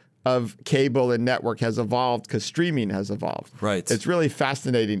part of cable and network has evolved, because streaming has evolved. Right. It's really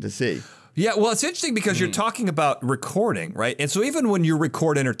fascinating to see. Yeah, well, it's interesting because you're talking about recording, right? And so even when you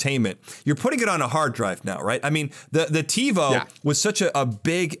record entertainment, you're putting it on a hard drive now, right? The TiVo was such a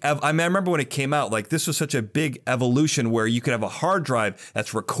big, I remember when it came out, this was such a big evolution where you could have a hard drive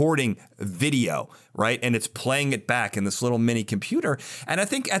that's recording video, right? And it's playing it back in this little mini computer. And I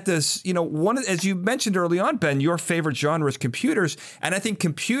think at this, as you mentioned early on, Ben, your favorite genre is computers. And I think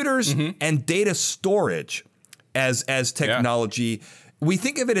computers and data storage as technology, we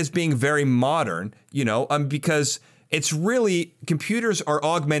think of it as being very modern, because it's really, computers are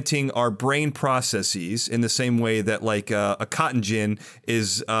augmenting our brain processes in the same way that like a cotton gin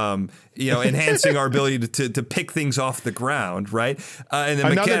is, enhancing our ability to pick things off the ground, right? And the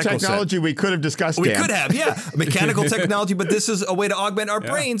another technology we could have discussed. We could have, yeah, mechanical technology, but this is a way to augment our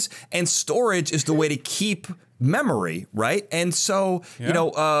brains, and storage is the way to keep memory, right? And so,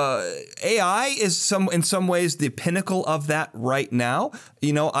 AI is in some ways the pinnacle of that right now.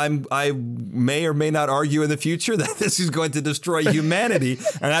 I may or may not argue in the future that this is going to destroy humanity,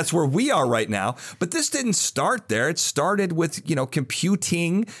 and that's where we are right now. But this didn't start there. It started with,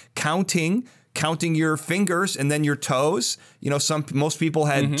 computing, counting your fingers and then your toes. Most people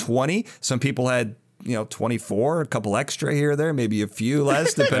had 20, some people had 24, a couple extra here or there, maybe a few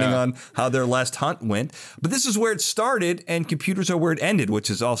less, depending on how their last hunt went. But this is where it started, and computers are where it ended, which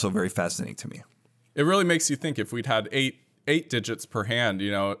is also very fascinating to me. It really makes you think, if we'd had eight digits per hand,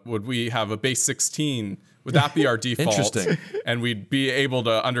 would we have a base 16? Would that be our default? Interesting. And we'd be able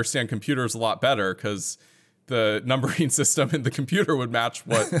to understand computers a lot better, because the numbering system in the computer would match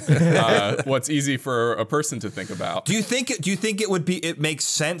what's easy for a person to think about. Do you think it makes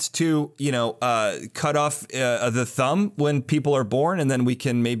sense to cut off the thumb when people are born, and then we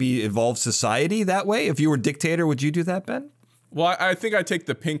can maybe evolve society that way? If you were dictator, would you do that, Ben? Well, I think I'd take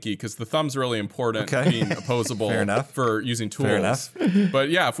the pinky, because the thumb's really important, being opposable for using tools. Fair enough. But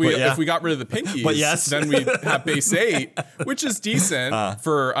yeah, if we got rid of the pinkies, then we'd have base 8, which is decent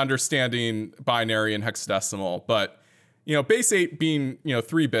for understanding binary and hexadecimal. But base 8 being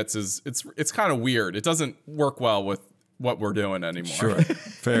 3 bits it's kind of weird. It doesn't work well with what we're doing anymore.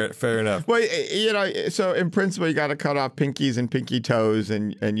 Sure. Fair enough. Well, so in principle, you got to cut off pinkies and pinky toes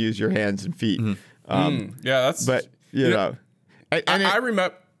and use your hands and feet. But I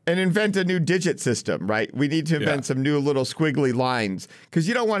remember. And invent a new digit system, right? We need to invent some new little squiggly lines, because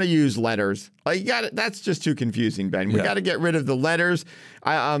you don't want to use letters. That's just too confusing, Ben. We got to get rid of the letters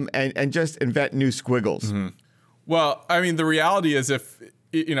and just invent new squiggles. Mm-hmm. Well, I mean, the reality is, if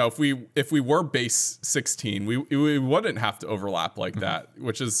we were base 16, we wouldn't have to overlap like that,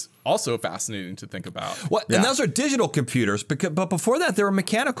 which is also fascinating to think about. Well, and those are digital computers, but before that, there were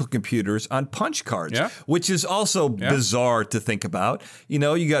mechanical computers on punch cards, which is also bizarre to think about.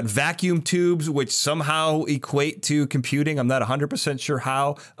 You got vacuum tubes, which somehow equate to computing. I'm not 100% sure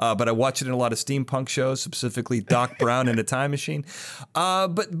how, but I watch it in a lot of steampunk shows, specifically Doc Brown in a Time Machine.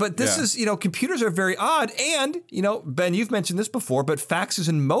 But this is, computers are very odd. And, Ben, you've mentioned this before, but faxes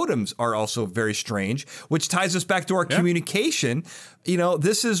and modems are also very strange, which ties us back to our communication.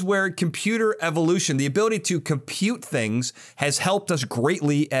 This is where computer evolution, the ability to compute things, has helped us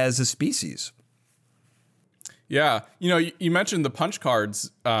greatly as a species. Yeah. You mentioned the punch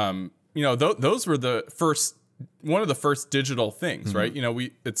cards. Those were one of the first digital things, right?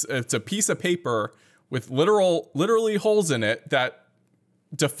 It's a piece of paper with literally holes in it that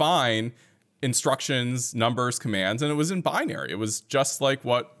define instructions, numbers, commands, and it was in binary. It was just like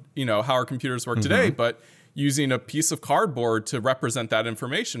how our computers work today, but using a piece of cardboard to represent that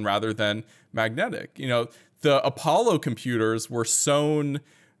information rather than magnetic. The Apollo computers were sewn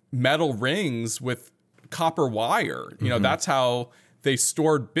metal rings with copper wire. That's how they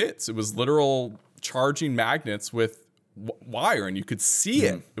stored bits. It was literal charging magnets with wire, and you could see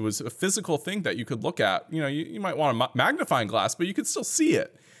it. It was a physical thing that you could look at. You might want a magnifying glass, but you could still see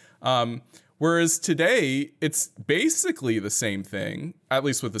it. Whereas today, it's basically the same thing, at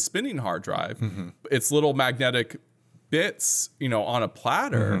least with a spinning hard drive. It's little magnetic bits, on a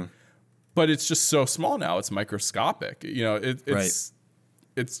platter, but it's just so small now. It's microscopic. It's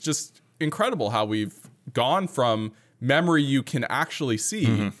just incredible how we've gone from memory you can actually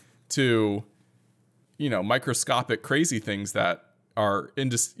see to, microscopic crazy things that are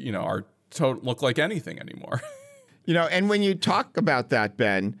look like anything anymore. And when you talk about that,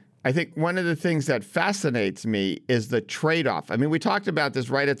 Ben, I think one of the things that fascinates me is the trade-off. I mean, we talked about this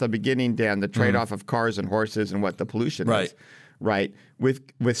right at the beginning, Dan, the trade-off of cars and horses and what the pollution is. Right.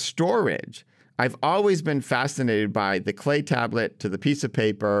 With storage, I've always been fascinated by the clay tablet to the piece of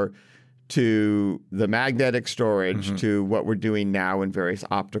paper to the magnetic storage to what we're doing now in various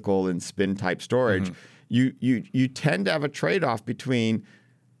optical and spin type storage. You tend to have a trade-off between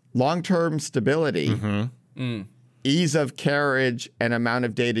long-term stability, ease of carriage, and amount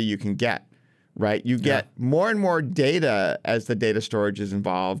of data you can get, right? You get more and more data as the data storage is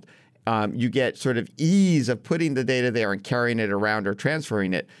involved. You get sort of ease of putting the data there and carrying it around or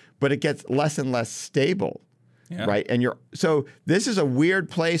transferring it, but it gets less and less stable, right? And so this is a weird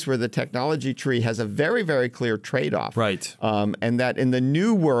place where the technology tree has a very, very clear trade-off. Right. And that in the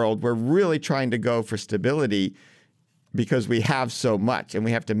new world, we're really trying to go for stability because we have so much and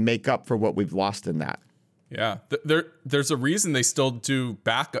we have to make up for what we've lost in that. Yeah, there's a reason they still do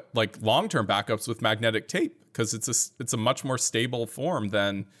long-term backups with magnetic tape, because it's a much more stable form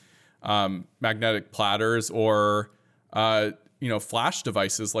than magnetic platters or flash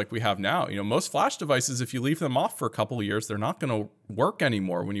devices like we have now. Most flash devices, if you leave them off for a couple of years, they're not going to work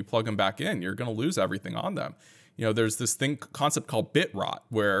anymore. When you plug them back in, you're going to lose everything on them. There's this concept called bit rot,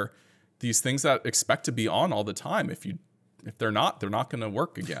 where these things that expect to be on all the time, if they're not going to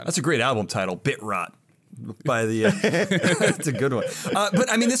work again. That's a great album title, Bit Rot. By the that's a good one.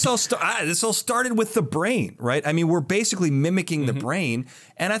 But I mean, this all started with the brain, right? I mean, we're basically mimicking the brain,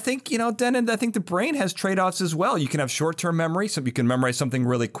 and I think Denon, I think the brain has trade-offs as well. You can have short-term memory, so you can memorize something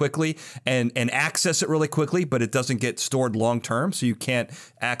really quickly and access it really quickly, but it doesn't get stored long-term, so you can't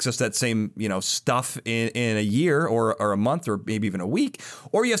access that same stuff in a year or a month or maybe even a week.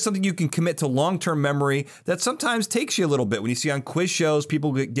 Or you have something you can commit to long-term memory that sometimes takes you a little bit. When you see on quiz shows,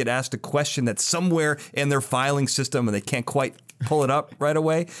 people get asked a question that's somewhere in their filing system and they can't quite pull it up right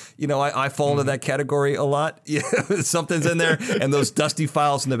away. I fall into that category a lot. Something's in there and those dusty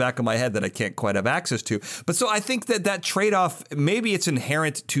files in the back of my head that I can't quite have access to. But so I think that trade-off, maybe it's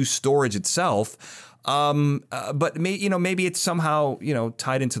inherent to storage itself. But maybe it's somehow,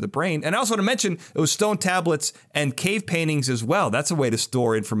 tied into the brain. And I also want to mention it was stone tablets and cave paintings as well. That's a way to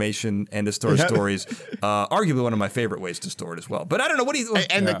store information and to store stories. Arguably one of my favorite ways to store it as well. But I don't know. What do you?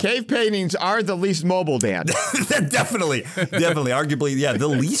 And the cave paintings are the least mobile, Dan. Definitely. Arguably, the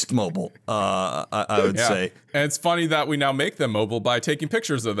least mobile. I would say. And it's funny that we now make them mobile by taking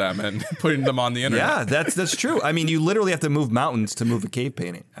pictures of them and putting them on the internet. Yeah, that's true. I mean, you literally have to move mountains to move a cave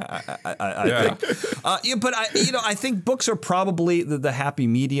painting. I think. But I think books are probably the happy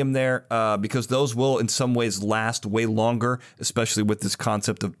medium there, because those will in some ways last way longer, especially with this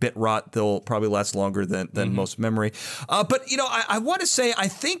concept of bit rot. They'll probably last longer than most memory. But I want to say, I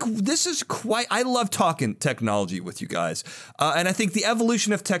think this is I love talking technology with you guys, and I think the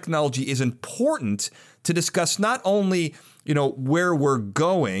evolution of technology is important to discuss, not only where we're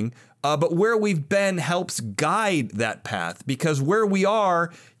going, but where we've been helps guide that path, because where we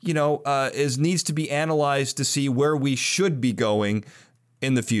are, needs to be analyzed to see where we should be going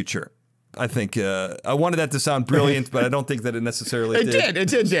in the future. I think I wanted that to sound brilliant, but I don't think that it necessarily did. It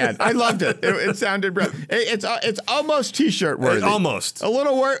did, Dan. I loved it. It sounded brilliant. It's almost T-shirt worthy. Almost. A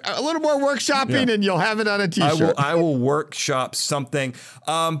little more workshopping, and you'll have it on a T-shirt. I will workshop something.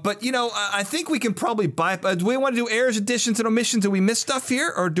 But I think we can probably buy. Do we want to do errors, additions, and omissions? Do we miss stuff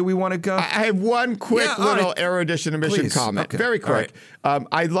here, or do we want to go? I have one quick little error, addition, omission comment. Okay. Very quick. Right.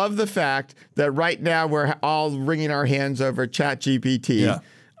 I love the fact that right now we're all wringing our hands over ChatGPT. Yeah.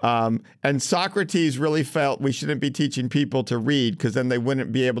 And Socrates really felt we shouldn't be teaching people to read, because then they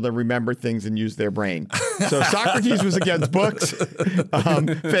wouldn't be able to remember things and use their brain. So Socrates was against books,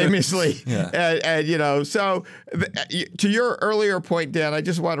 famously. Yeah. And so to your earlier point, Dan, I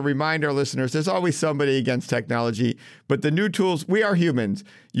just want to remind our listeners, there's always somebody against technology, but the new tools, we are humans.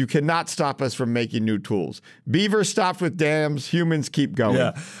 You cannot stop us from making new tools. Beavers stopped with dams. Humans keep going.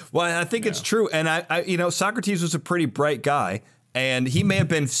 Yeah. Well, I think it's true. And I Socrates was a pretty bright guy. And he may have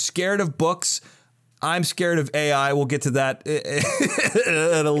been scared of books. I'm scared of AI. We'll get to that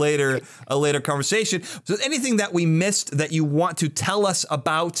at a later conversation. So anything that we missed that you want to tell us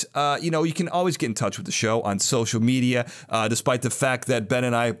about, you can always get in touch with the show on social media, despite the fact that Ben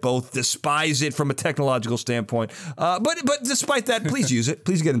and I both despise it from a technological standpoint. But despite that, please use it.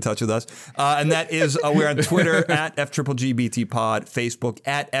 Please get in touch with us. And that is, we're on Twitter at FGGBTPod, Facebook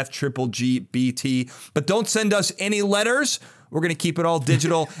at FGGBT. But don't send us any letters. We're going to keep it all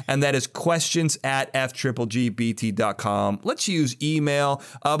digital, and that is questions@FGGBT.com. Let's use email,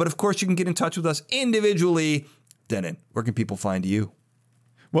 but of course you can get in touch with us individually. Denon, where can people find you?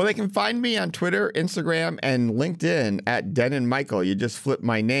 Well, they can find me on Twitter, Instagram, and LinkedIn at Denon Michael. You just flip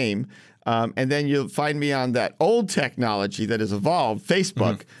my name, and then you'll find me on that old technology that has evolved,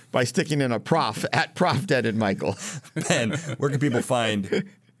 Facebook, by sticking in a prof at Prof Denon Michael. Ben, where can people find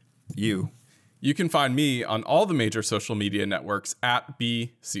you? You can find me on all the major social media networks at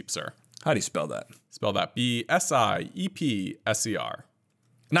bsiepser. How do you spell that? Spell that BSIEPSER.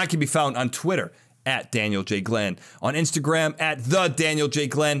 And I can be found on Twitter at Daniel J. Glenn, on Instagram at The Daniel J.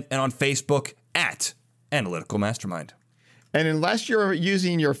 Glenn, and on Facebook at Analytical Mastermind. And unless you're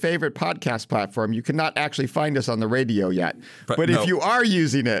using your favorite podcast platform, you cannot actually find us on the radio yet. But if you are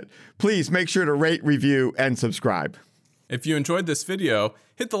using it, please make sure to rate, review, and subscribe. If you enjoyed this video,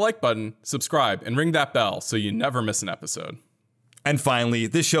 hit the like button, subscribe, and ring that bell so you never miss an episode. And finally,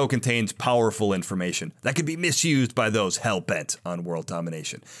 this show contains powerful information that could be misused by those hell-bent on world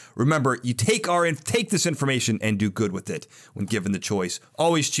domination. Remember, you take this information and do good with it. When given the choice,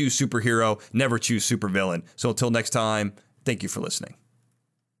 always choose superhero, never choose supervillain. So until next time, thank you for listening.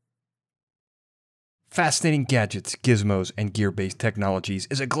 Fascinating Gadgets, Gizmos, and Gear-Based Technologies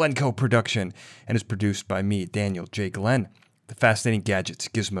is a Glencoe production and is produced by me, Daniel J. Glenn. The Fascinating Gadgets,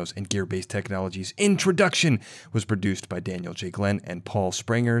 Gizmos, and Gear-Based Technologies introduction was produced by Daniel J. Glenn and Paul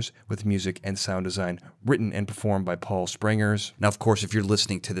Sprangers, with music and sound design written and performed by Paul Sprangers. Now, of course, if you're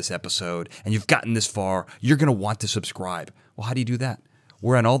listening to this episode and you've gotten this far, you're going to want to subscribe. Well, how do you do that?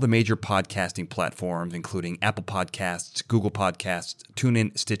 We're on all the major podcasting platforms, including Apple Podcasts, Google Podcasts,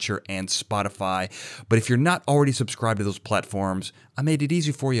 TuneIn, Stitcher, and Spotify. But if you're not already subscribed to those platforms, I made it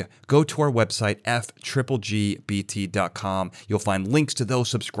easy for you. Go to our website, fgbt.com. You'll find links to those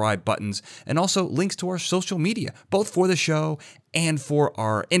subscribe buttons and also links to our social media, both for the show and for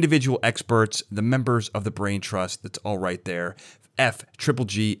our individual experts, the members of the Brain Trust. That's all right there.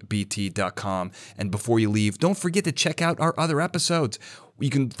 fgbt.com. And before you leave, don't forget to check out our other episodes. You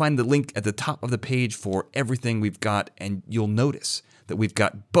can find the link at the top of the page for everything we've got, and you'll notice that we've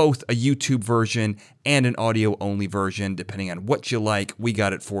got both a YouTube version and an audio-only version. Depending on what you like, we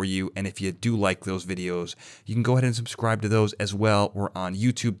got it for you. And if you do like those videos, you can go ahead and subscribe to those as well. We're on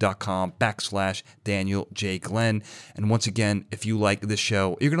youtube.com/Daniel J. Glenn. And once again, if you like this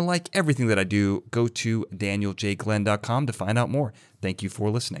show, you're going to like everything that I do. Go to danieljglenn.com to find out more. Thank you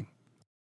for listening.